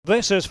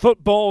This is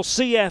Football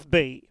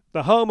CFB,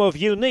 the home of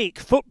unique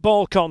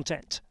football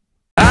content.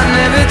 I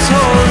never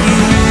told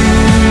you,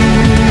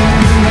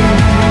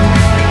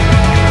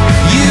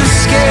 you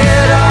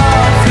scared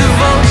off the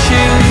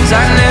vultures.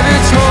 I never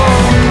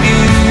told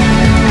you,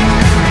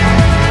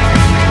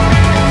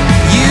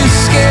 you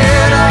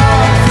scared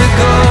off the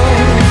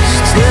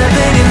ghosts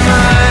living in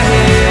my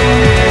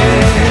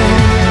head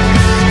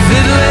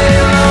that lay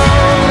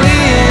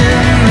lonely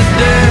in the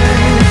dirt,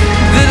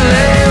 that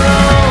lay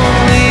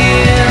lonely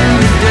in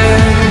the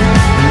dirt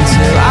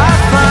until I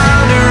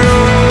found a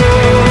rose.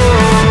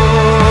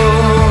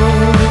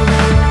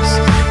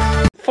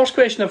 First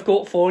question I've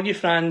got for you,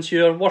 Frans.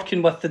 You're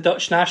working with the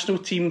Dutch national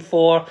team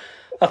for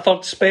a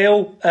third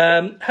spell.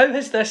 How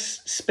has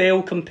this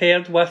spell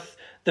compared with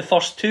the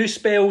first two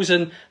spells,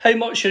 and how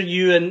much are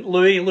you and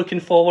Louis looking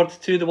forward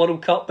to the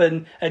World Cup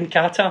in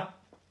Qatar?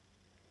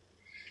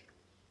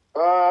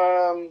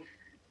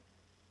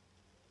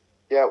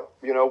 Yeah,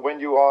 you know, when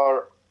you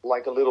are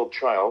like a little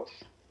child,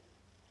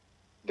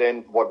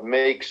 then what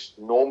makes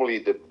normally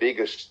the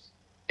biggest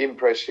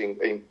impression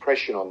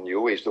on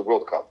you is the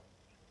World Cup.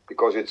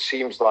 Because it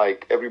seems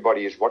like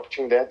everybody is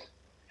watching that,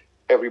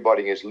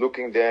 everybody is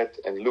looking at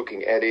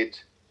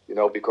it, you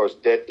know, because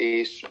that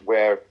is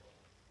where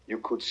you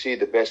could see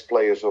the best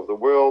players of the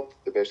world,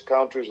 the best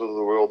countries of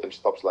the world, and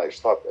stuff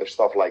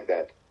like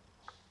that.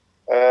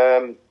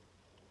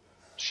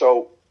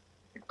 So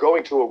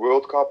going to a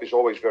World Cup is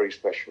always very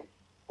special,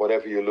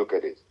 whatever you look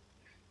at it.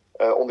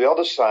 On the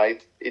other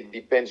side, it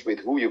depends with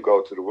who you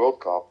go to the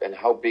World Cup and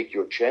how big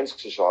your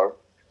chances are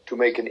to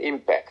make an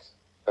impact.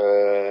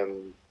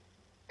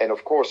 And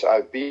of course,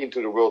 I've been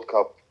to the World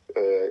Cup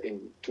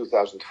in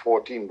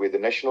 2014 with the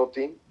national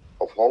team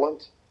of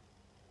Holland.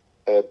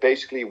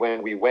 Basically,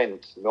 when we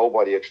went,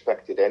 nobody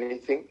expected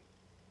anything.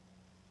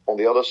 On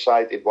the other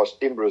side, it was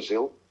in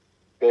Brazil,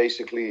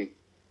 basically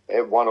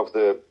one of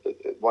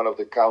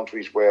the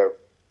countries where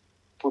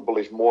football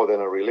is more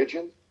than a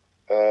religion.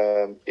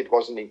 It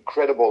was an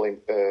incredible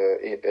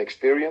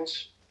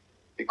experience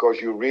because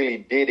you really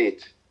did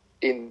it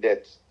in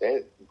that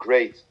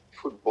great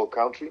football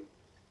country.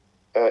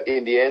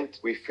 In the end,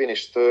 we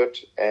finished third,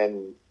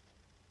 and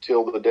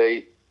till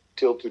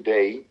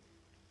today,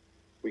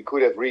 we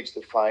could have reached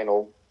the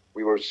final.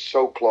 We were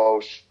so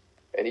close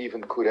and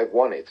even could have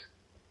won it.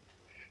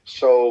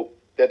 So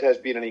that has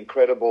been an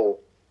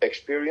incredible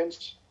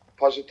experience,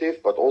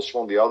 positive, but also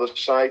on the other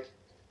side,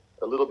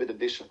 a little bit of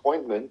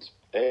disappointment.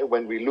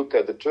 When we looked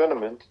at the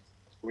tournament,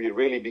 we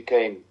really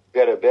became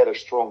better,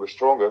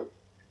 stronger,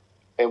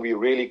 and we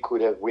really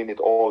could have won it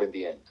all in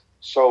the end.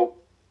 So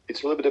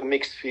it's a little bit of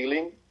mixed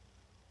feeling.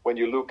 When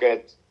you look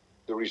at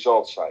the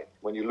result side,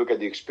 when you look at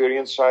the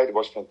experience side, it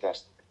was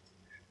fantastic.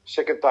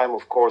 Second time,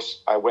 of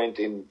course, I went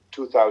in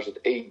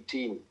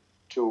 2018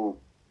 to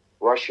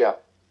Russia,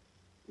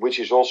 which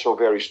is also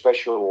very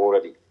special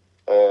already,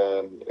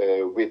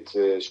 with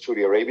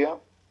Saudi Arabia.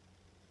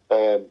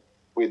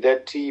 With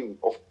that team,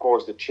 of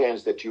course, the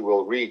chance that you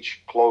will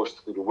reach close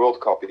to the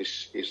World Cup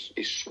is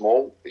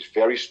small, is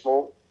very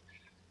small.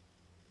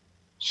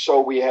 So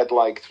we had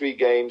like 3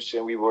 games,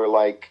 and we were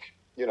like,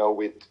 you know,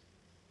 with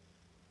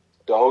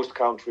the host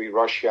country,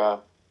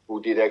 Russia,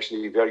 who did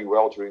actually very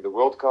well during the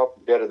World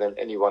Cup, better than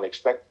anyone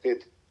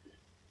expected.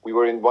 We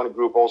were in one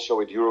group also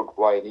with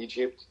Uruguay and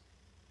Egypt.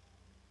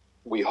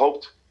 We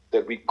hoped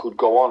that we could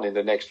go on in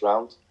the next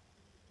round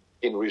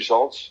in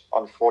results.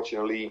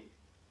 Unfortunately,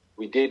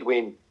 we did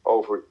win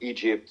over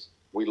Egypt.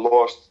 We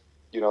lost,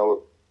 you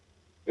know,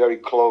 very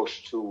close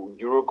to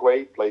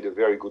Uruguay, played a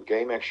very good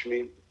game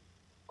actually.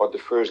 But the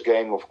first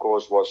game, of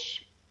course,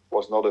 was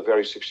not a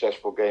very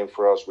successful game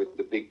for us with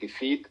the big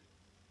defeat,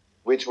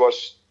 which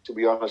was, to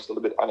be honest, a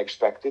little bit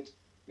unexpected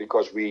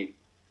because we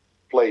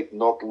played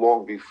not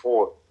long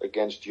before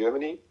against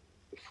Germany,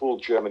 the full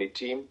Germany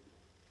team.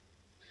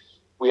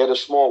 We had a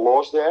small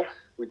loss there.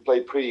 We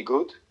played pretty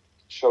good,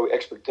 so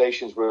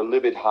expectations were a little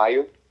bit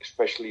higher,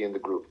 especially in the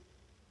group.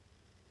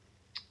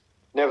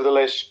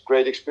 Nevertheless,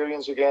 great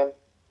experience again.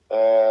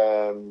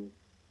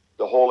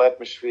 The whole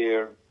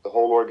atmosphere, the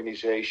whole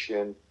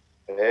organization,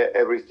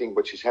 everything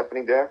which is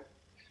happening there.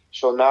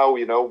 So now,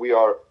 you know, we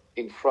are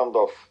in front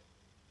of,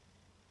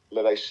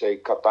 let I say,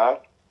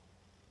 Qatar,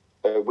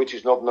 which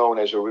is not known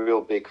as a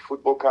real big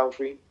football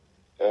country.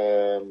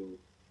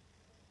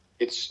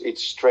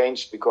 It's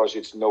strange because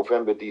it's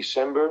November,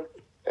 December,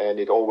 and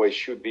it always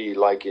should be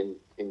like in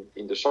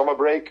the summer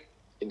break,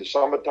 in the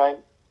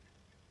summertime.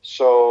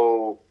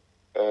 So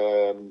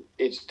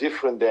it's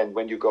different than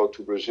when you go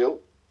to Brazil.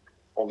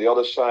 On the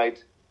other side,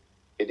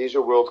 it is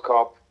a World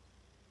Cup.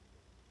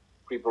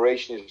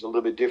 Preparation is a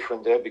little bit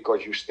different there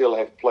because you still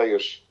have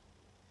players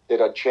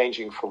that are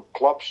changing from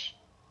clubs.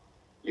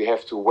 You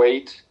have to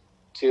wait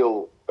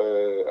till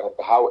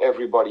how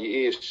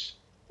everybody is,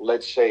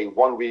 let's say,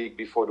 1 week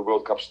before the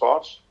World Cup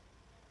starts,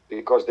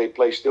 because they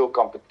play still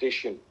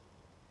competition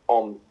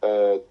on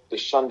the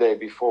Sunday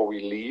before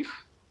we leave.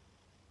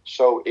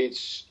 So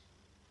it's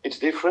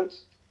different.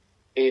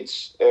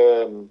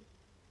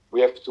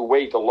 We have to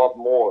wait a lot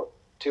more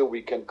till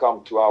we can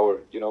come to our,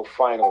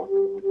 final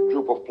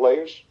group of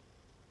players.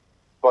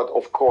 But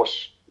of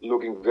course,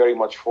 looking very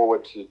much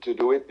forward to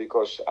do it,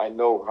 because I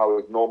know how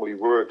it normally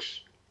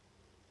works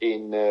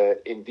in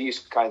these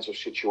kinds of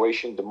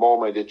situations. The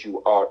moment that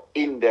you are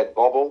in that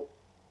bubble,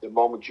 the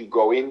moment you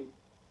go in,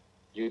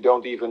 you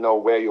don't even know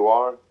where you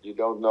are. You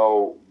don't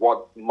know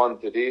what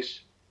month it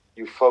is.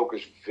 You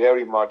focus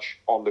very much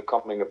on the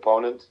coming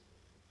opponent.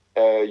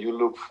 You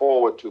look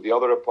forward to the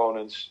other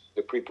opponents.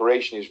 The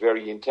preparation is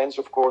very intense,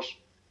 of course.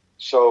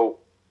 So,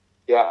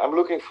 yeah, I'm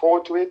looking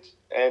forward to it,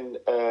 and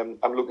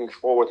I'm looking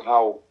forward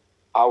how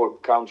our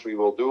country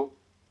will do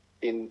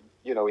in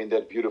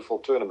that beautiful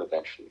tournament,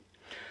 actually.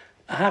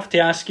 I have to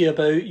ask you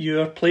about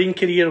your playing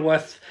career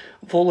with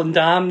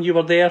Volendam. You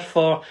were there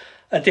for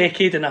a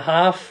decade and a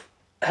half.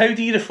 How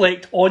do you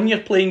reflect on your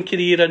playing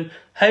career, and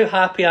how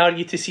happy are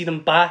you to see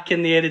them back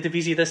in the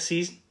Eredivisie this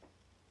season?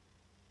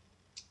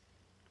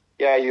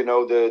 Yeah,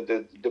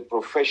 the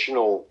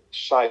professional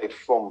side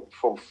from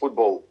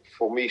football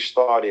for me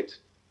started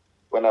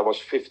when I was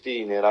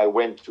 15, and I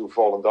went to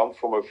Volendam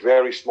from a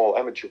very small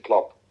amateur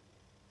club,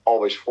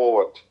 always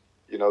forward,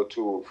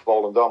 to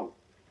Volendam,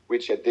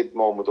 which at that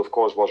moment, of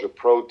course, was a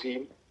pro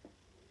team.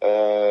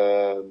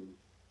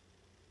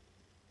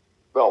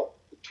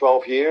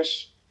 12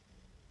 years.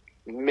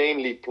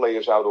 Mainly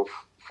players out of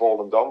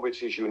Volendam,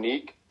 which is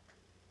unique.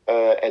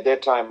 At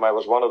that time, I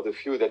was one of the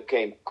few that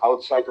came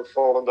outside of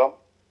Volendam.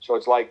 So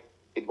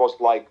it was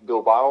like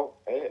Bilbao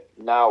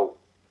now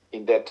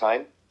in that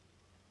time.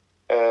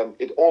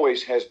 It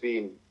always has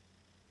been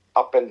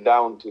up and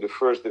down to the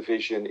first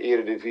division,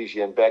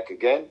 Eredivisie, and back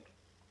again.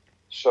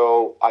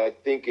 So I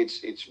think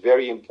it's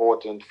very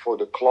important for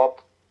the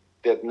club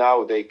that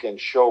now they can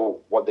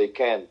show what they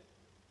can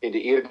in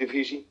the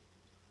Eredivisie.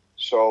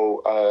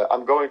 So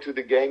I'm going to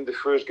the game, the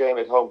first game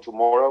at home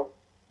tomorrow.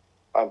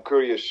 I'm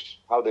curious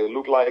how they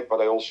look like,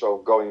 but I also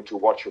going to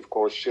watch, of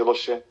course,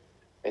 Sillissen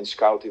and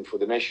scouting for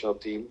the national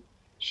team.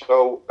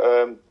 So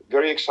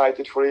very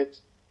excited for it.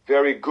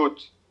 Very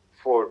good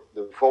for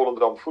the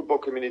Volendam football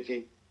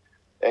community.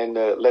 And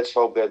let's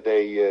hope that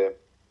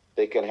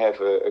they can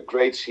have a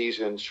great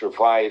season,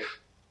 survive,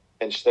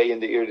 and stay in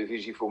the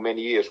Eredivisie for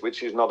many years,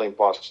 which is not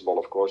impossible,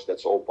 of course.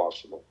 That's all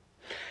possible.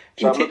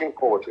 So I'm looking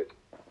forward to it.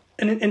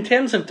 In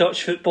terms of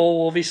Dutch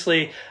football,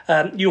 obviously,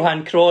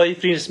 Johan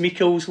Cruyff, Rinus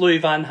Michels, Louis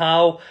van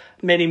Gaal,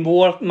 many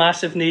more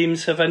massive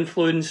names have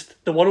influenced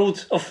the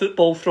world of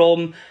football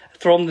from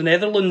the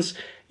Netherlands.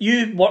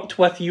 You worked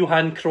with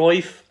Johan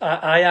Cruyff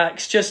at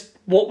Ajax. Just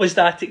what was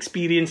that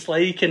experience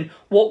like, and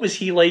what was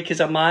he like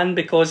as a man?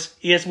 Because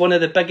he is one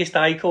of the biggest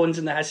icons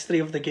in the history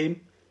of the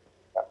game.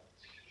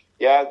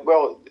 Yeah,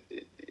 well,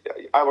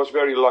 I was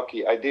very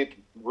lucky. I did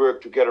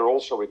work together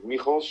also with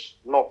Michels,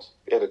 not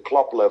at a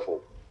club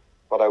level,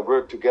 but I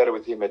worked together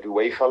with him at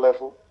UEFA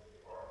level.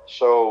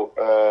 So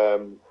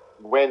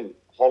when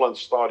Holland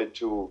started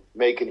to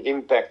make an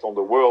impact on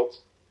the world,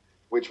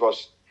 which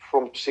was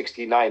from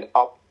 '69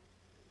 up,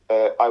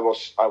 I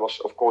was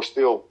of course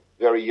still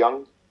very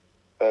young.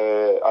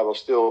 I was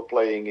still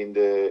playing in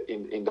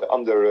the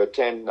under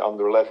 10,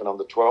 under 11,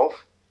 under 12.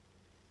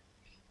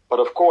 But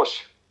of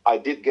course, I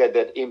did get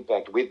that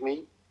impact with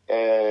me,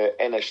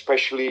 and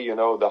especially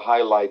the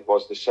highlight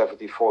was the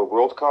 '74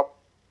 World Cup.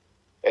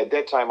 At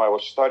that time, I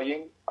was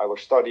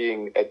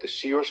studying at the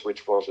SEERS,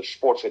 which was a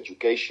sports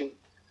education.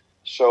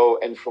 So,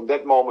 and from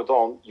that moment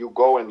on, you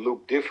go and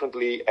look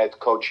differently at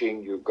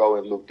coaching, you go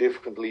and look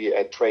differently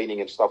at training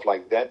and stuff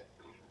like that.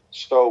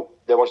 So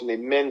there was an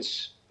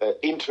immense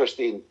interest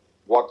in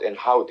what and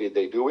how did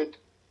they do it.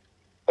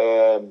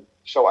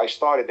 So I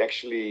started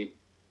actually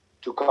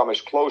to come as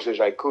close as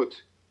I could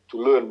to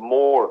learn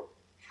more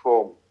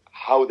from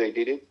how they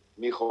did it.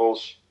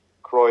 Michels,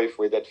 Cruyff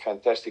with that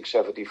fantastic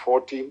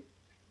 '74 team.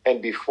 And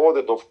before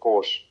that, of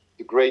course,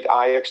 the great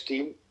Ajax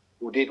team,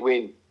 who did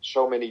win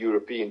so many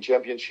European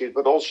championships,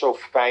 but also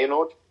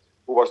Feyenoord,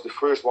 who was the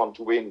first one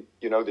to win,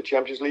 the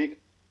Champions League.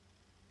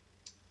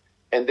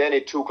 And then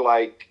it took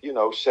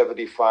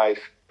 75,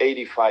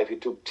 85,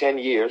 it took 10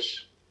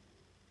 years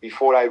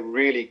before I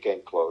really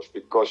came close,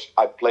 because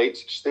I played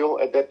still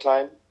at that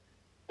time.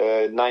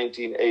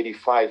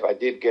 1985, I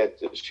did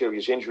get a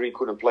serious injury,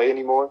 couldn't play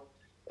anymore.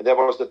 And that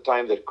was the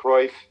time that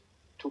Cruyff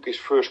took his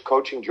first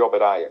coaching job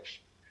at Ajax.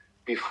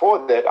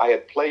 Before that, I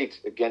had played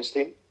against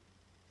him.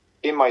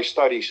 In my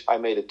studies, I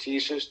made a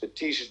thesis. The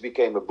thesis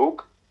became a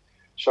book.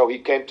 So he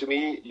came to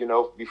me,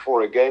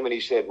 before a game, and he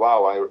said,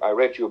 "Wow, I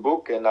read your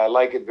book and I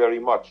like it very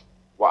much."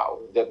 Wow,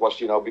 that was,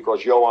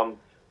 because Johan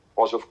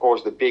was, of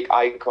course, the big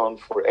icon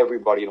for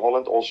everybody in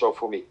Holland, also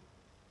for me.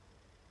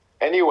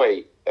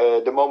 Anyway,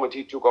 the moment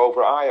he took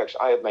over Ajax,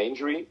 I had my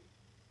injury.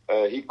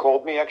 He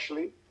called me,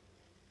 actually,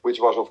 which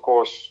was, of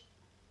course,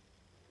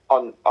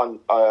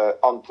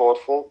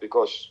 unthoughtful,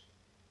 because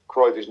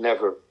Cruyff is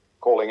never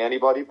calling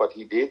anybody, but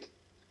he did.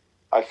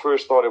 I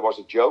first thought it was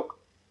a joke,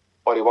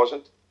 but it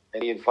wasn't.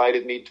 And he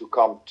invited me to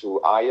come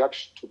to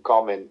Ajax to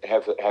come and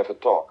have a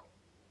talk.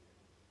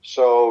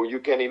 So you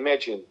can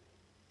imagine,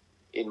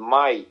 in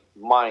my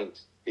mind,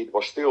 it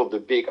was still the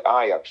big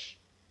Ajax.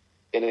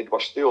 And it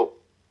was still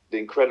the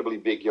incredibly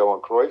big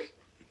Johan Cruyff.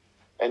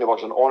 And it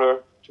was an honor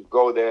to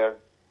go there,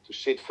 to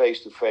sit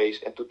face to face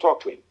and to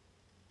talk to him.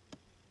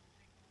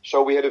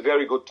 So we had a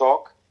very good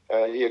talk.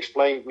 He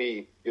explained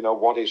me,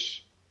 what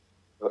his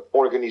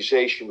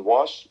organization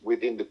was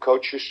within the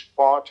coaches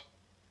part,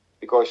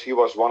 because he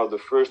was one of the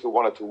first who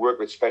wanted to work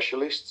with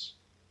specialists.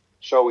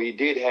 So he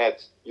did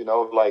had,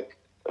 like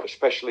a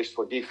specialist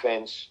for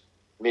defense,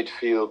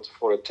 midfield,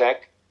 for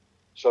attack.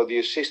 So the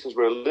assistants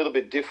were a little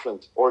bit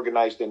different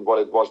organized than what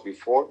it was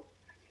before.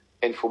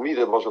 And for me,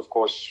 that was, of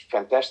course,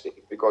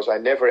 fantastic, because I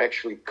never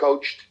actually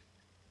coached.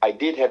 I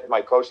did have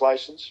my coach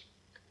license.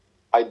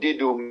 I did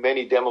do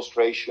many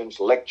demonstrations,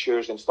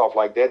 lectures, and stuff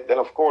like that. Then,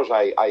 of course,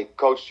 I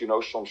coached,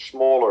 some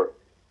smaller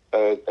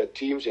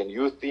teams and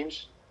youth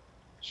teams.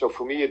 So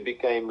for me, it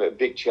became a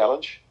big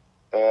challenge.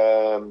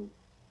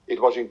 It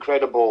was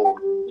incredible,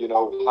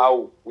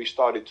 how we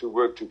started to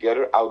work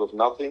together out of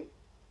nothing.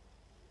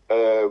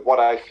 What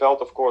I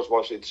felt, of course,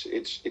 was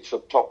it's a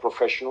top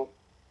professional.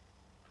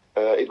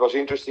 It was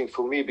interesting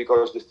for me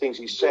because the things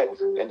he said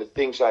and the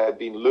things I had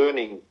been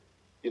learning,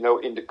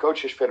 in the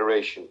Coaches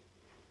Federation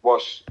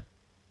was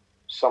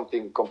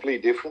something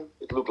completely different.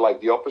 It looked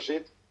like the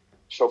opposite.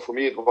 So for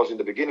me, it was in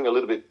the beginning a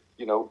little bit,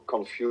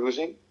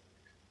 confusing.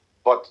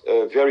 But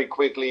very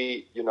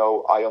quickly,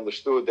 I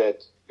understood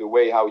that the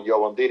way how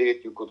Johan did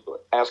it, you could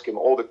ask him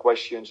all the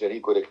questions and he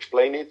could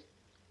explain it.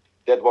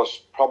 That was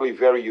probably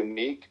very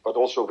unique, but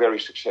also very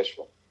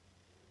successful.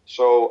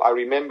 So I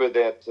remember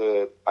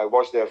that I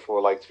was there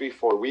for like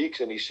 3-4 weeks,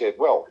 and he said,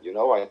 well,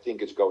 I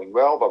think it's going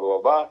well, blah, blah,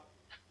 blah, blah.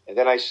 And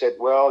then I said,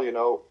 well,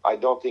 I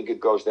don't think it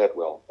goes that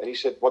well. And he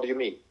said, what do you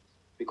mean?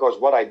 Because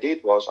what I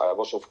did was, I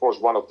was, of course,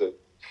 one of the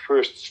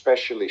first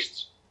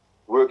specialists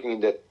working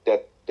in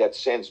that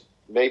sense,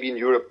 maybe in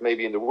Europe,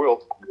 maybe in the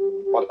world.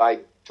 But I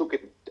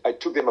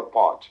took them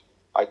apart.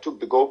 I took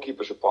the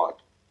goalkeepers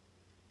apart.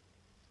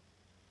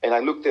 And I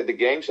looked at the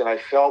games and I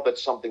felt that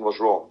something was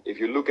wrong. If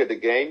you look at the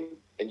game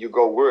and you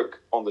go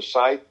work on the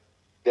side,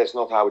 that's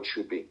not how it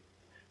should be.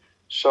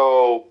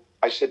 So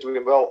I said to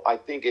him, well, I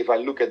think if I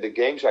look at the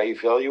games, I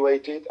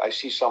evaluate it, I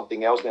see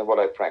something else than what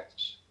I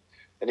practice.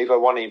 And if I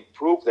want to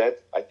improve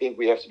that, I think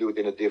we have to do it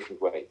in a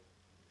different way.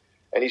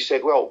 And he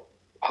said, well,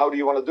 how do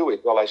you want to do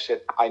it? Well, I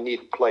said, I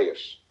need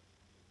players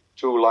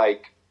to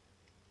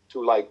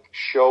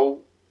show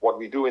what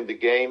we do in the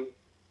game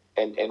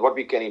and what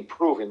we can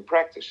improve in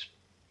practice.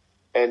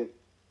 And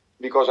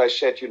because I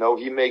said,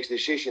 he makes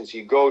decisions.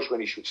 He goes when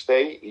he should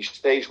stay. He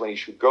stays when he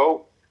should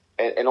go,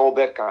 and all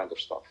that kind of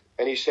stuff.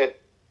 And he said,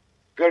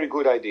 very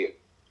good idea.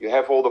 You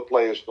have all the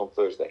players on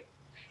Thursday.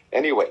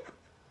 Anyway,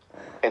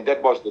 and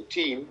that was the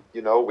team,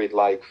 with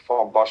like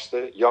Van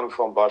Basten, young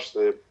Van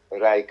Basten,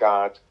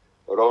 Rijkaard,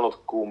 Ronald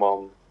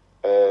Koeman,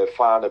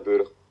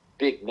 Vaneburg,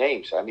 big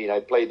names. I mean, I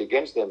played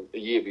against them the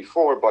year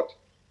before, but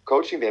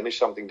coaching them is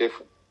something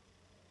different.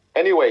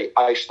 Anyway,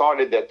 I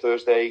started that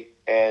Thursday,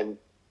 and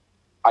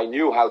I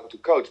knew how to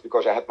coach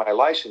because I had my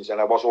license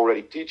and I was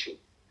already teaching.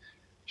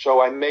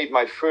 So I made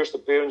my first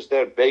appearance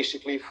there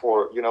basically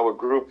for, a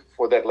group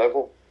for that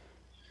level.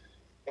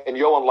 And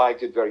Johan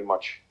liked it very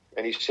much.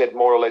 And he said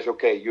more or less,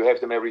 okay, you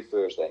have them every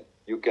Thursday.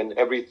 You can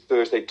every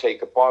Thursday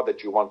take a part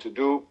that you want to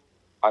do.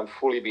 I'm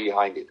fully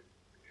behind it.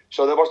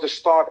 So that was the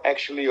start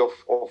actually of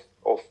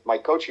my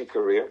coaching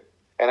career.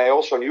 And I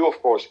also knew,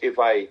 of course, if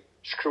I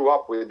screw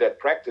up with that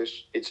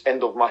practice, it's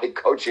end of my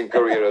coaching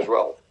career as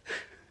well.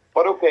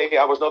 But okay,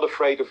 I was not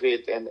afraid of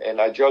it, and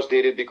I just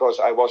did it because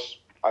I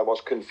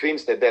was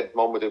convinced at that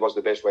moment it was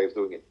the best way of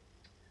doing it.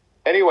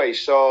 Anyway,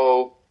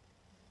 so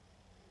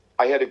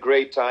I had a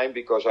great time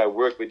because I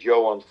worked with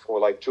Johan for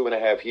like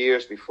 2.5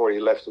 years before he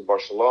left to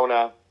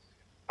Barcelona.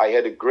 I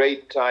had a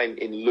great time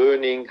in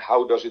learning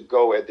how does it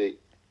go at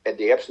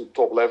the absolute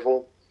top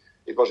level.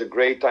 It was a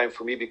great time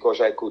for me because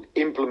I could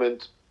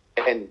implement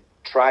and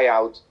try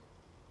out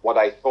what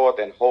I thought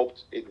and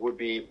hoped it would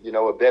be,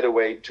 a better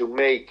way to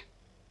make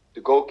the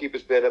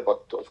goalkeepers better,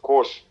 but of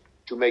course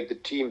to make the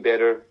team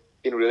better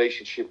in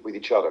relationship with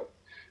each other.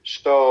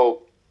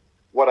 So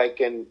what I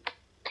can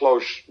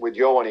close with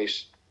Johan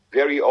is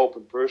very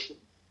open person.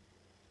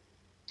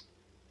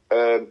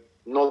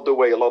 Not the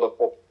way a lot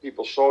of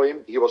people saw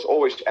him. He was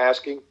always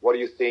asking, what do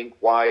you think,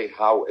 why,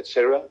 how,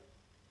 etc.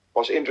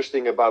 Was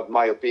interesting about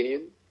my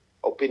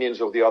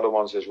opinions of the other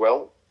ones as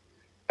well.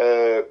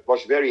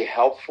 Was very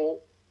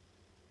helpful,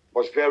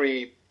 was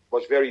very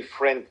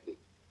friendly.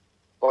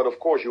 But of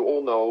course, you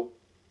all know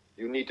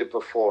you need to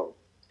perform.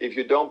 If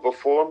you don't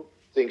perform,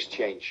 things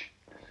change.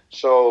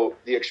 So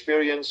the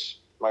experience,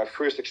 my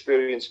first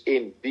experience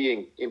in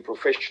being in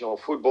professional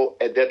football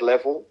at that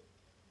level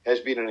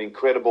has been an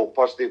incredible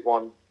positive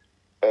one.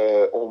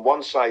 On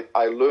one side,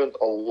 I learned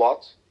a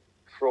lot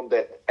from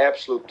that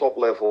absolute top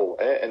level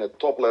and a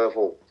top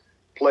level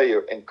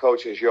player and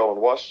coach as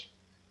Johan was.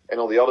 And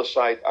on the other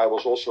side, I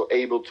was also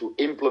able to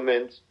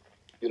implement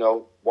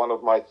one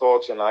of my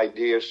thoughts and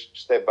ideas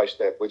step by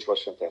step, which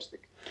was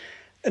fantastic.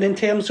 And in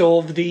terms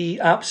of the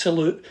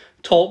absolute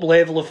top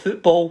level of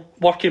football,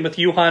 working with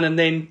Johan and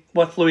then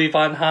with Louis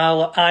van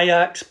Gaal at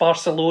Ajax,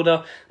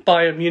 Barcelona,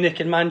 Bayern Munich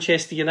and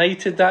Manchester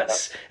United,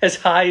 that's as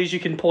high as you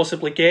can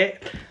possibly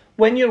get.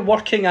 When you're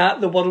working at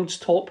the world's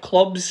top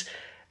clubs,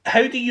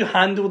 how do you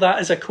handle that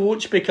as a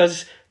coach?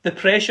 Because the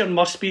pressure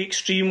must be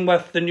extreme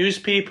with the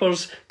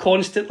newspapers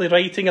constantly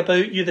writing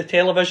about you, the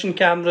television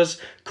cameras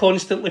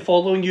constantly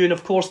following you, and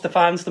of course the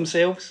fans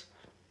themselves.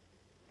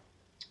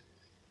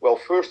 Well,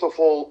 first of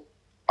all,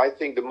 I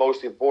think the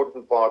most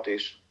important part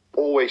is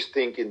always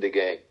think in the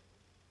game.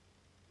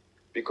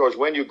 Because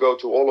when you go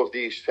to all of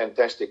these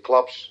fantastic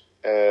clubs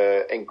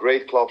and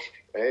great clubs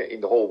in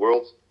the whole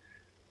world,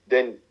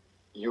 then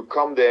you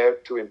come there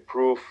to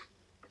improve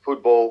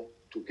football,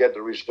 to get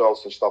the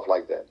results and stuff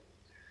like that.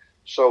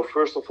 So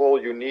first of all,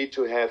 you need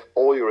to have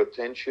all your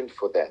attention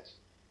for that.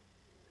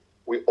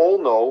 We all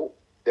know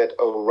that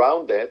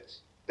around that,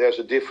 there's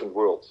a different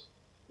world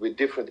with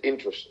different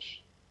interests.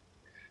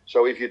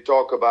 So if you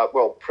talk about,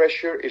 well,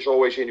 pressure is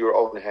always in your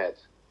own head.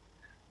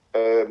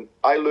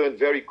 I learned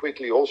very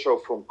quickly also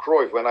from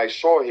Cruyff, when I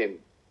saw him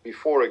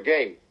before a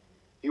game,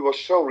 he was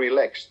so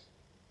relaxed.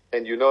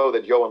 And you know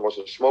that Johan was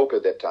a smoker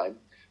at that time.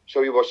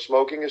 So he was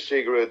smoking a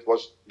cigarette,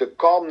 was the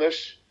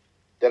calmness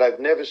that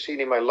I've never seen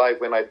in my life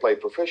when I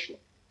played professional.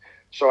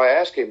 So I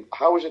asked him,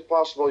 how is it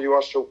possible you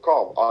are so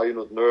calm? Are you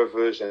not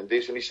nervous and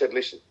this? And he said,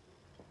 listen,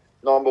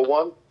 number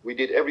one, we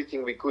did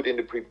everything we could in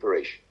the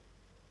preparation.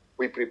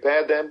 We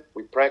prepared them,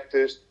 we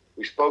practiced,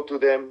 we spoke to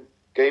them,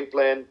 game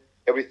plan,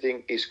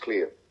 everything is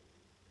clear.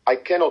 I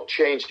cannot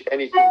change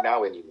anything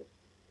now anymore.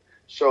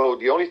 So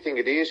the only thing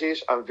it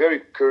is I'm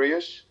very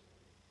curious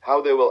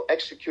how they will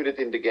execute it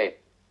in the game.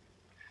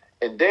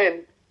 And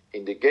then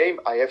in the game,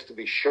 I have to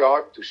be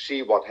sharp to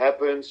see what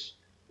happens,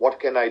 what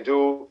can I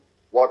do,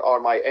 what are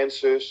my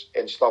answers,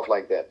 and stuff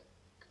like that.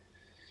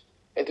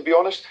 And to be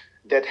honest,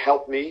 that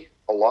helped me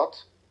a lot.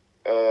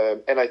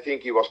 And I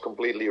think he was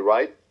completely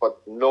right,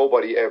 but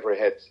nobody ever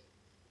had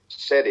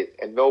said it,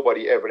 and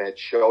nobody ever had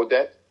showed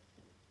that.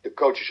 The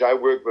coaches I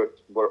worked with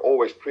were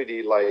always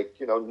pretty,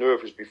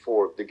 nervous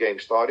before the game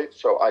started.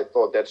 So I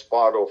thought that's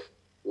part of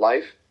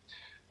life.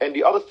 And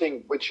the other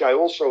thing, which I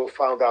also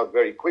found out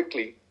very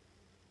quickly,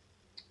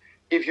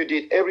 if you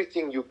did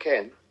everything you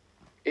can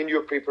in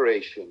your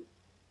preparation,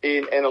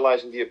 in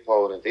analyzing the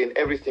opponent, in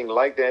everything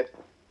like that,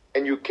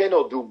 and you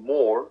cannot do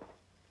more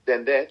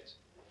than that,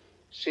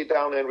 sit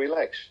down and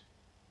relax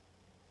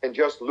and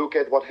just look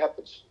at what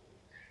happens.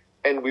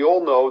 And we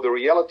all know the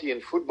reality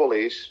in football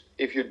is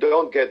if you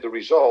don't get the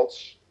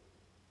results,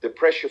 the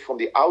pressure from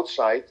the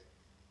outside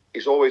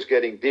is always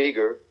getting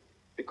bigger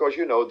because,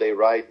 they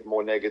write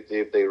more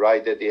negative, they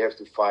write that they have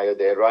to fire,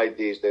 they write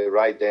this, they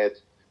write that.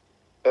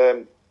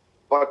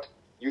 But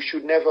you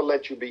should never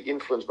let you be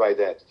influenced by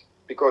that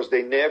because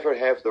they never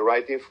have the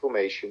right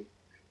information.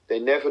 They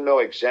never know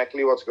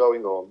exactly what's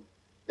going on.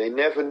 They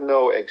never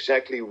know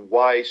exactly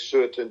why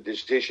certain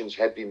decisions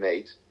had been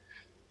made.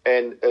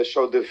 And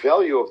so the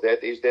value of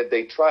that is that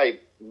they try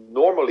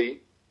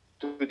normally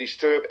to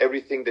disturb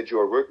everything that you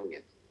are working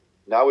in.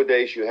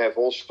 Nowadays, you have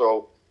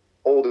also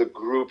all the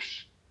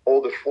groups,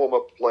 all the former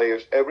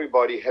players,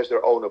 everybody has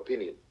their own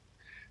opinion.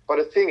 But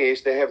the thing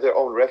is, they have their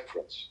own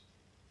reference.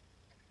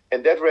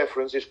 And that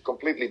reference is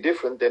completely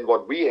different than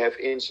what we have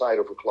inside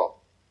of a club.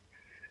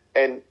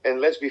 And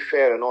let's be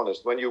fair and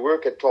honest, when you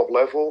work at top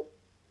level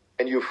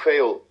and you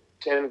fail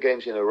 10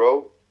 games in a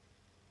row,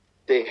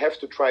 they have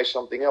to try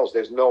something else.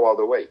 There's no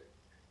other way.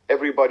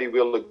 Everybody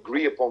will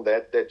agree upon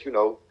that,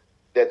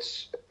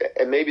 that's,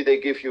 and maybe they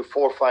give you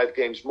 4 or 5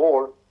 games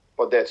more,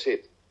 but that's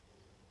it.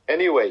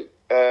 Anyway,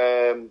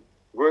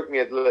 working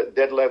at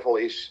that level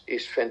is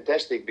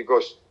fantastic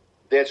because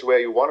that's where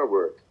you want to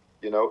work.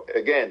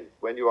 Again,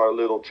 when you are a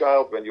little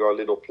child, when you are a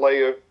little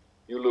player,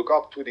 you look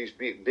up to these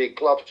big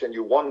clubs and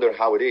you wonder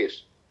how it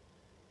is.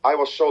 I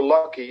was so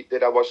lucky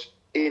that I was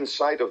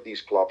inside of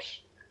these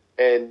clubs.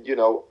 And,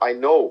 I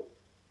know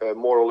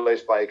more or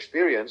less by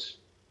experience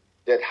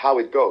that how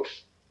it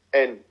goes.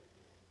 And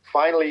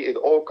finally, it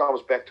all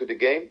comes back to the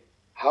game.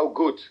 How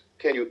good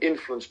can you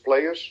influence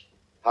players?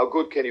 How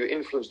good can you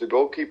influence the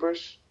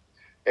goalkeepers?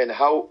 And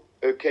how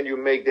can you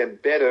make them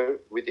better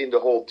within the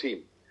whole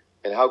team?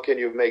 And how can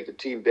you make the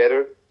team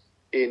better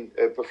in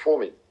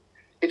performing?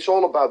 It's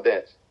all about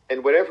that.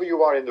 And wherever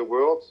you are in the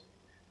world,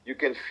 you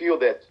can feel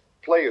that.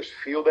 Players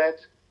feel that.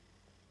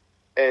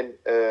 And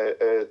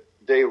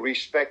they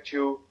respect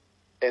you.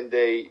 And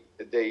they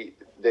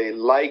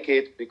like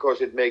it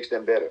because it makes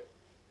them better.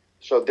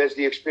 So that's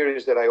the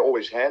experience that I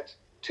always had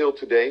till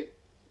today,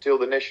 till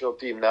the national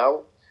team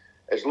now.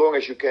 As long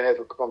as you can have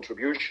a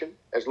contribution,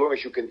 as long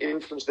as you can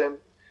influence them,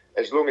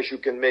 as long as you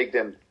can make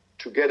them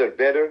together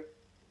better,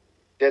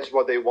 that's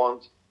what they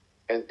want,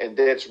 and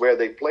that's where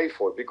they play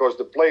for. Because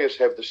the players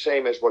have the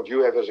same as what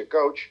you have as a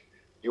coach.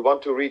 You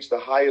want to reach the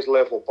highest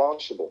level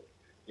possible.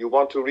 You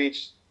want to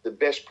reach the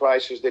best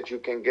prices that you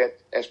can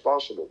get as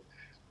possible.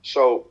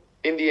 So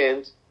in the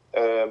end,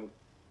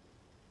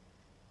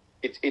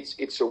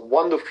 it's a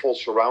wonderful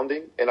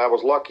surrounding, and I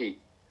was lucky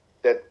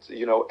that,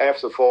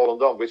 after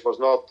Volendam, which was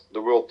not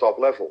the world top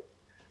level,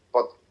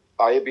 but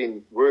I have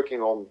been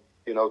working on,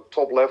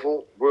 top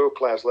level,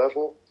 world-class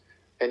level,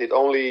 and it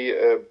only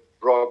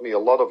brought me a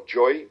lot of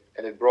joy,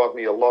 and it brought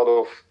me a lot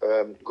of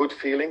good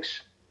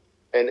feelings.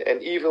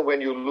 And even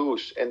when you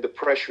lose and the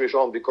pressure is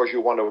on because you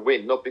want to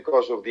win, not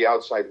because of the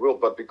outside world,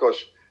 but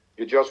because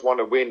you just want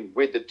to win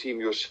with the team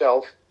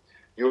yourself,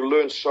 you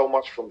learn so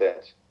much from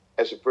that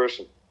as a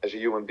person, as a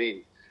human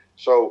being.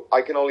 So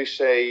I can only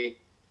say,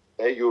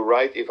 hey, you're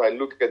right. If I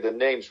look at the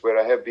names where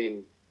I have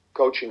been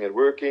coaching and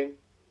working,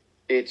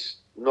 it's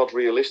not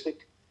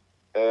realistic.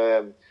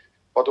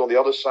 But on the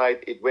other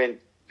side, it went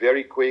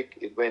very quick.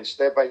 It went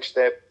step by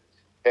step,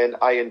 and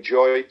I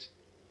enjoyed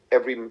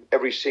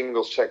every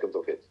single second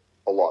of it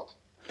a lot.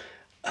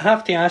 I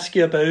have to ask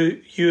you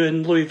about you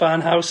and Louis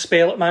van Gaal's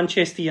spell at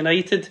Manchester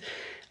United.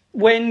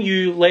 When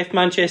you left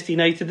Manchester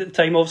United at the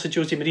time, obviously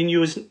Jose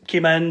Mourinho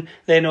came in,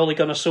 then Ole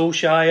Gunnar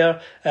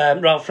Solskjaer,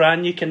 Ralf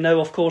Rangnick, and now,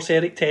 of course,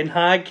 Erik ten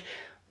Hag.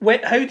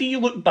 How do you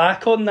look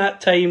back on that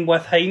time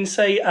with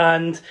hindsight,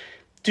 and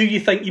do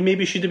you think you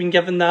maybe should have been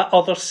given that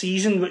other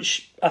season,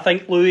 which I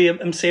think Louis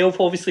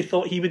himself obviously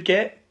thought he would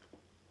get?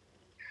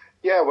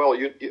 Yeah, well,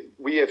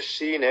 we have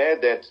seen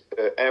that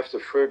after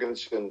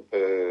Ferguson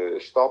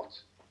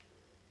stopped,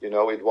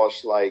 it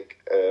was like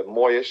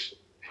Moyes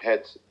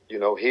had,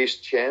 his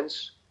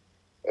chance.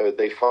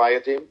 They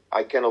fired him.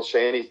 I cannot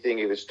say anything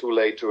if it's too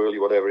late, too early,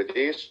 whatever it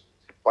is.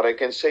 But I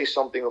can say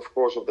something, of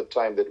course, of the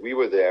time that we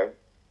were there.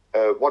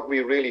 What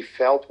we really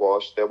felt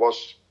was there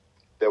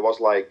was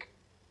like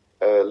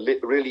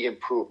really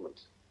improvement.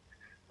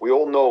 We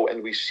all know,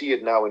 and we see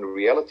it now in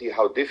reality,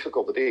 how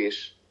difficult it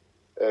is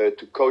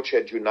to coach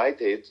at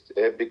United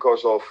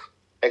because of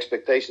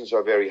expectations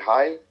are very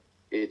high.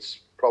 It's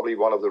probably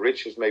one of the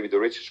richest, maybe the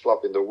richest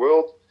club in the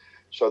world.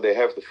 So they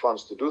have the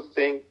funds to do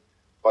things.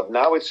 But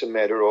now it's a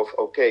matter of,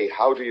 okay,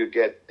 how do you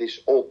get this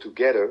all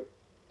together,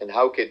 and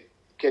how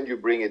can you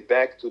bring it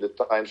back to the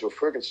times of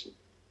Ferguson?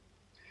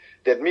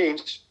 That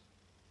means,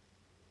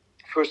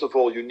 first of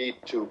all, you need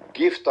to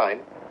give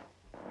time.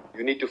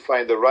 You need to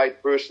find the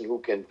right person who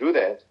can do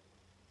that.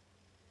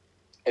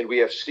 And we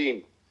have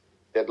seen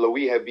that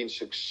Louis have been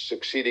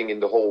succeeding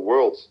in the whole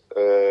world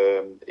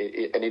and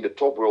in the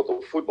top world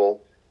of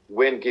football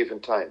when given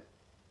time.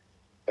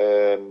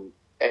 And,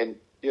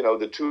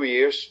 the 2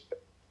 years,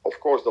 of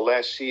course, the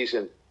last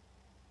season,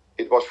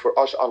 it was for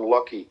us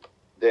unlucky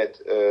that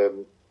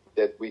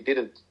we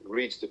didn't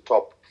reach the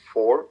top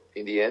 4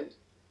 in the end.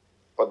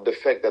 But the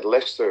fact that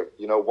Leicester,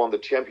 won the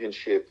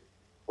championship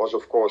was,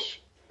 of course,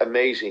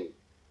 amazing,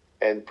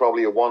 and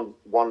probably a one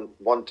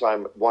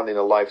in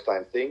a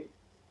lifetime thing.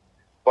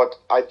 But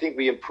I think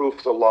we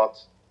improved a lot.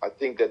 I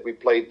think that we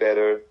played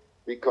better.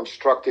 We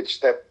constructed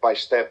step by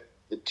step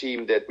the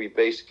team that we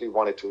basically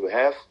wanted to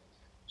have.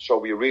 So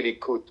we really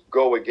could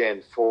go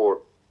again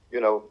for,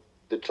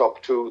 the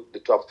top 2, the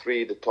top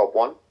 3, the top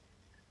 1.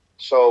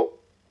 So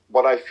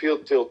what I feel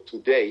till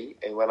today,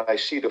 and when I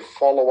see the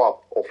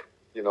follow-up of,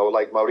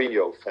 like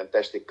Mourinho,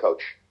 fantastic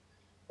coach.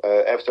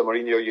 After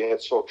Mourinho, you had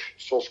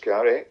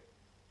Solskjaer,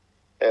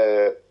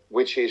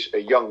 which is a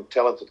young,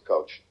 talented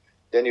coach.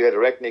 Then you had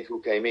Rangnick,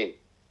 who came in.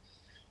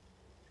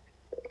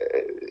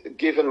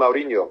 Given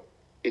Mourinho,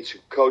 it's a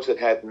coach that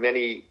had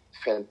many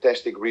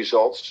fantastic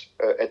results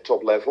at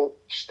top level.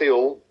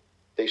 Still,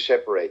 they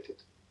separated.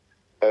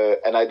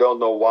 And I don't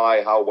know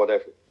why, how,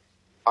 whatever.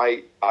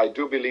 I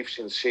do believe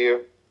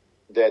sincere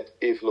that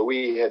if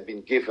Louis had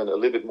been given a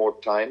little bit more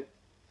time,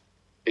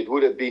 it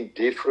would have been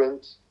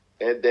different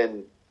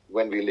than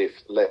when we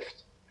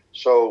left.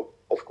 So,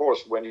 of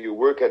course, when you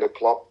work at a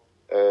club,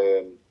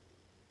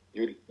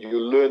 you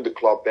learn the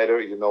club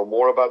better. You know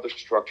more about the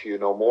structure. You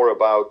know more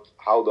about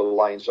how the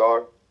lines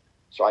are.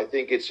 So I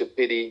think it's a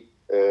pity,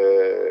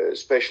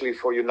 especially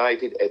for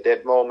United at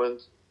that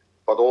moment,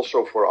 but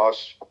also for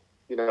us,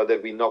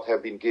 that we not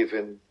have been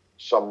given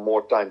some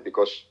more time,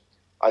 because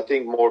I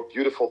think more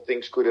beautiful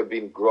things could have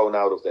been grown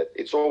out of that.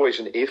 It's always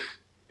an if,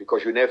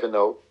 because you never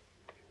know.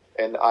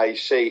 And I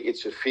say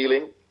it's a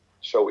feeling,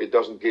 so it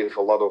doesn't give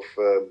a lot of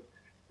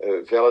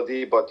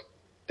validity, but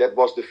that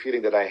was the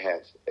feeling that I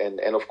had.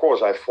 And of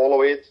course, I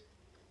follow it.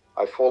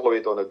 I follow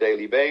it on a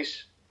daily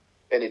basis,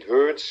 and it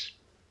hurts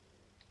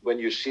when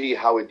you see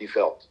how it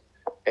developed.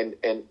 And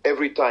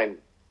every time,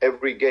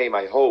 every game,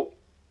 I hope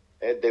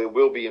they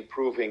will be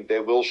improving.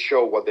 They will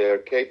show what they are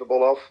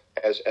capable of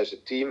as a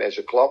team, as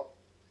a club.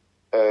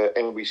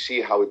 And we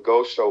see how it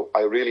goes. So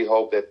I really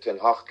hope that Ten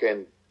Hag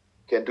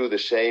can do the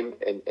same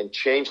and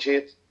change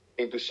it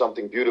into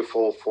something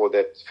beautiful for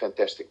that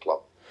fantastic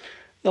club.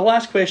 The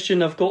last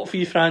question I've got for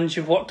you, Frans,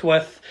 you've worked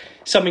with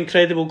some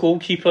incredible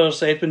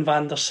goalkeepers, Edwin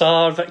van der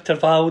Sar, Victor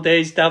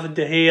Valdez, David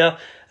De Gea,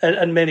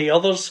 and many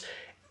others.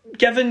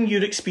 Given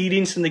your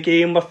experience in the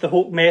game with the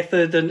Hope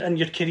method and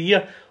your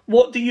career,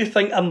 what do you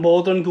think a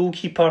modern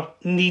goalkeeper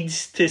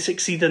needs to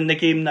succeed in the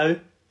game now?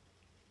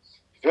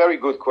 Very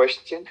good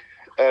question.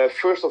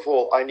 First of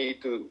all, I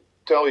need to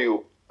tell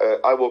you,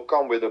 I will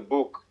come with a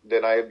book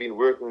that I have been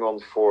working on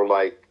for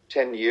like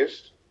 10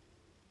 years,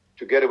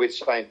 together with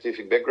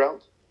scientific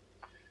background.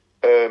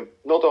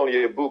 not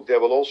only a book, there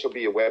will also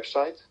be a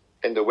website,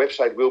 and the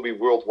website will be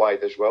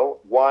worldwide as well.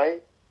 Why?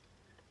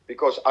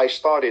 Because I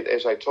started,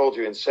 as I told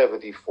you, in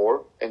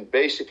 74, and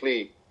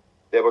basically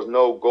there was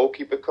no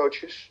goalkeeper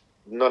coaches,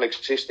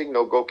 non-existing,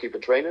 no goalkeeper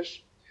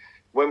trainers.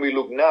 When we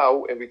look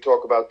now and we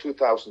talk about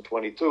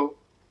 2022,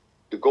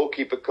 the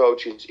goalkeeper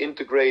coach is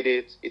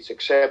integrated, it's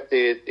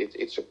accepted,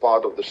 it's a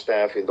part of the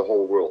staff in the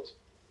whole world.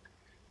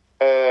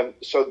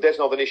 So that's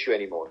not an issue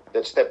anymore.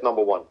 That's step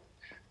number one.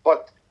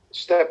 But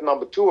step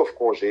number two, of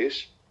course,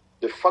 is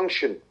the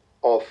function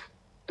of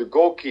the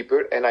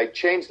goalkeeper, and I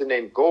changed the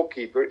name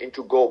goalkeeper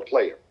into goal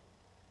player.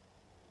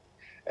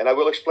 And I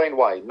will explain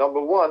why.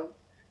 Number one,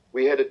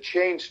 we had a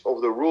change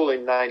of the rule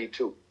in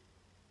 92,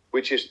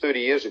 which is 30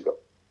 years ago.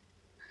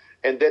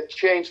 And that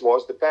change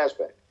was the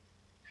passback.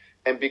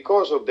 And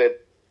because of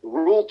that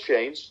rule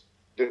change,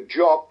 the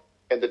job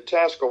and the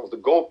task of the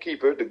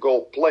goalkeeper, the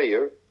goal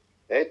player,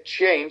 had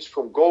changed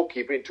from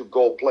goalkeeper into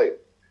goal player.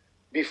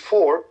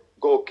 Before,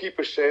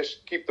 goalkeeper says,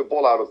 keep the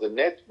ball out of the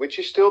net, which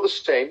is still the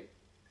same.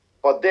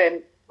 But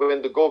then,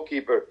 when the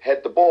goalkeeper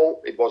had the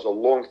ball, it was a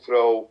long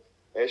throw.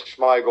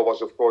 Schmeichel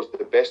was, of course,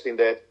 the best in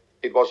that.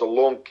 It was a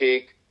long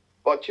kick.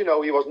 But, he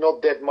was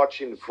not that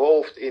much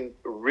involved in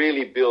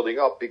really building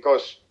up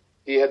because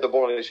he had the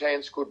ball in his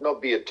hands, could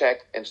not be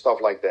attacked and stuff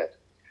like that.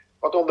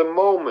 But on the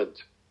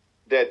moment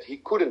that he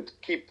couldn't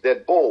keep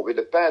that ball with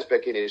the pass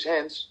back in his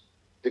hands,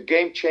 the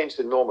game changed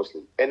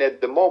enormously. And at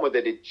the moment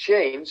that it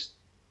changed,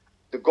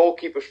 the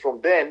goalkeepers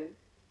from then,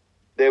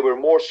 they were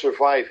more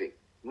surviving.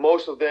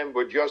 Most of them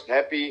were just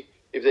happy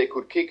if they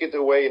could kick it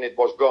away and it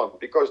was gone,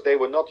 because they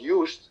were not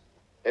used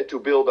to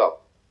build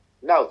up.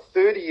 Now,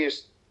 30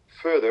 years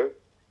further,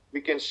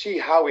 we can see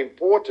how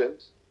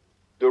important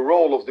the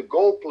role of the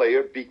goal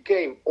player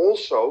became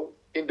also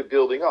in the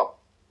building up.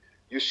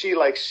 You see,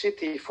 like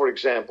City, for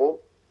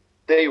example,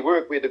 they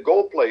work with a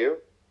goal player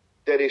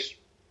that is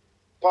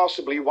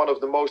possibly one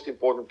of the most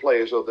important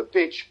players of the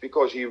pitch,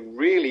 because he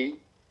really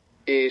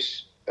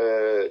is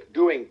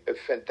doing a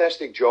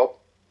fantastic job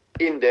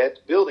in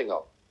that building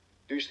up.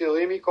 Do you still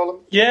hear me,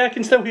 Colin? Yeah, I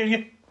can still hear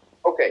you.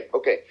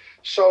 Okay.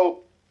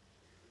 So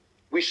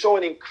we saw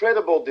an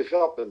incredible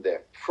development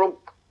there from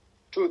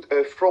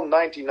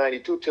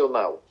 1992 till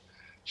now.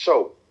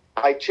 So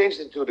I changed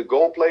it to the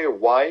goal player.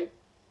 Why?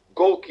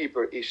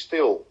 Goalkeeper is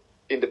still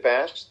in the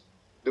past.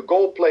 The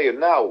goal player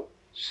now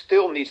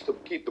still needs to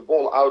keep the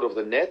ball out of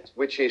the net,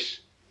 which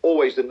is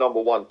always the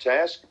number one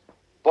task.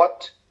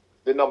 But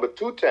the number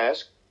two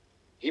task,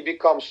 he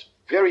becomes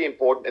very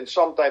important and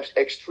sometimes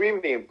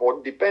extremely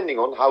important depending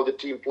on how the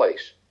team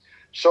plays.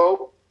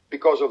 So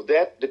because of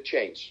that, the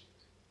change.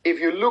 If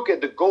you look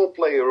at the goal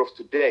player of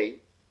today,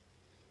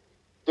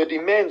 the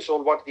demands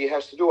on what he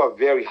has to do are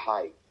very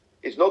high.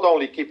 It's not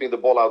only keeping the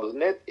ball out of the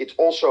net, it's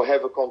also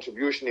have a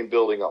contribution in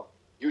building up.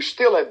 You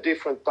still have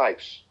different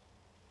types.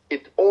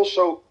 It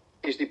also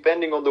is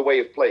depending on the way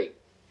of playing.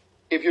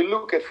 If you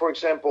look at, for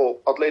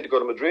example, Atletico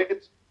de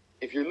Madrid,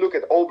 if you look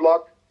at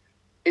Oblak,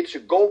 it's a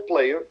goal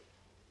player,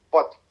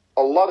 but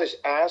a lot is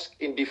asked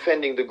in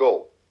defending the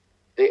goal.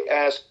 They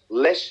ask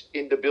less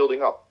in the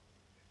building up.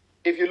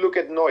 If you look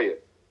at Neuer,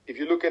 if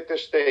you look at Ter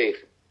Stegen,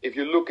 if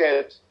you look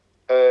at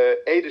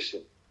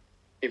Ederson,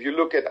 if you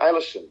look at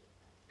Alisson,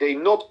 they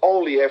not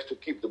only have to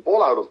keep the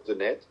ball out of the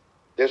net,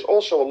 there's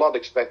also a lot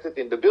expected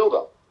in the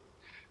build-up.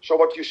 So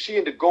what you see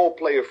in the goal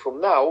player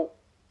from now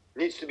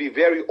needs to be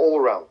very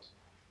all-round.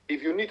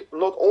 If you need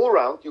not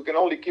all-round, you can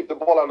only keep the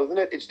ball out of the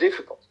net, it's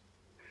difficult.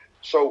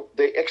 So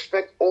they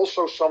expect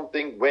also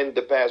something when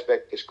the pass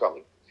back is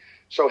coming.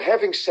 So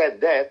having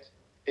said that,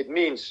 it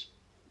means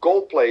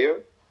goal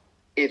player,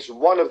 it's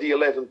one of the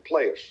 11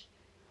 players.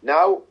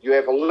 Now you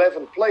have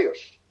 11 players.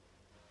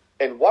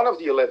 And one of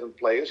the 11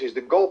 players is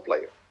the goal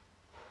player.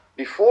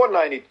 Before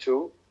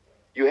 92,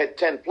 you had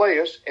 10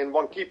 players and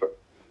one keeper.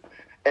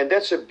 And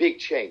that's a big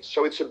change.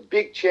 So it's a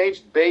big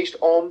change based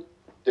on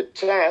the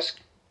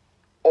task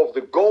of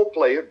the goal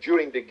player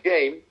during the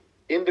game,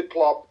 in the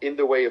club, in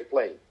the way of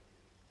playing.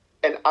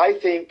 And I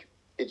think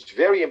it's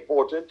very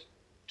important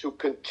to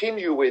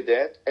continue with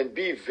that and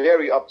be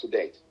very up to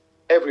date.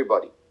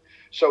 Everybody.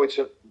 So it's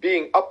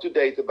being up to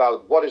date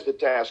about what is the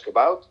task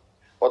about,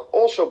 but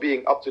also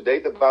being up to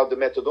date about the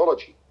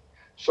methodology.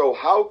 So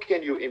how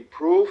can you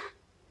improve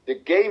the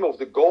game of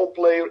the goal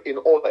player in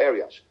all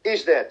areas?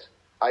 Is that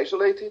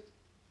isolated?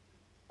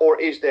 Or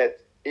is that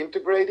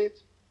integrated?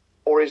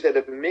 Or is that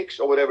a mix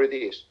or whatever it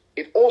is?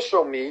 It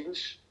also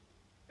means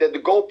that the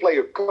goal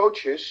player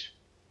coaches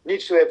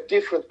needs to have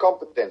different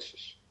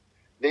competences.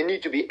 They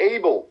need to be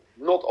able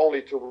not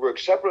only to work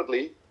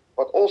separately,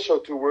 but also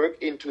to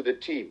work into the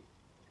team.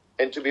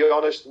 And to be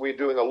honest, we're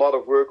doing a lot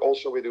of work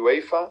also with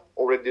UEFA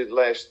already the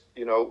last,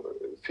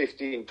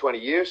 15, 20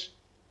 years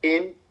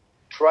in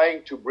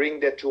trying to bring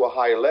that to a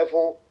higher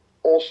level,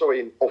 also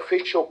in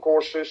official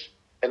courses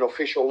and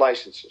official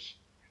licenses.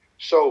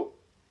 So,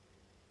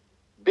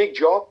 big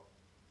job,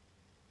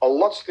 a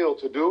lot still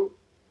to do,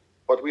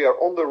 but we are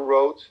on the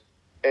road,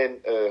 and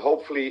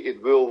hopefully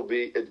it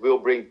will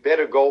bring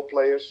better goal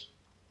players,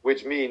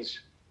 which means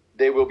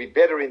they will be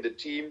better in the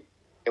team,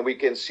 and we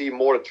can see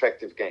more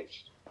attractive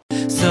games.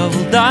 So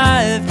we'll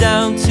dive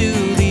down to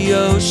the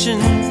ocean,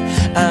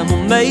 and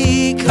we'll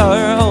make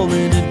our home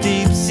in a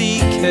deep sea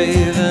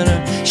cave, and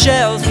our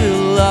shells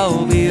will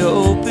all be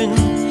open.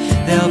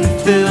 They'll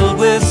be filled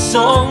with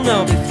song,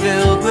 they'll be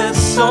filled with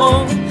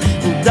song.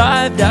 We'll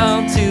dive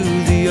down to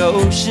the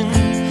ocean,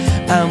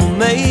 and we'll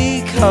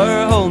make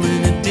our home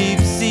in a deep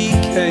sea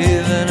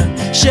cave, and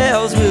our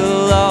shells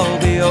will all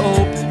be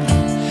open.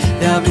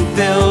 They'll be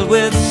filled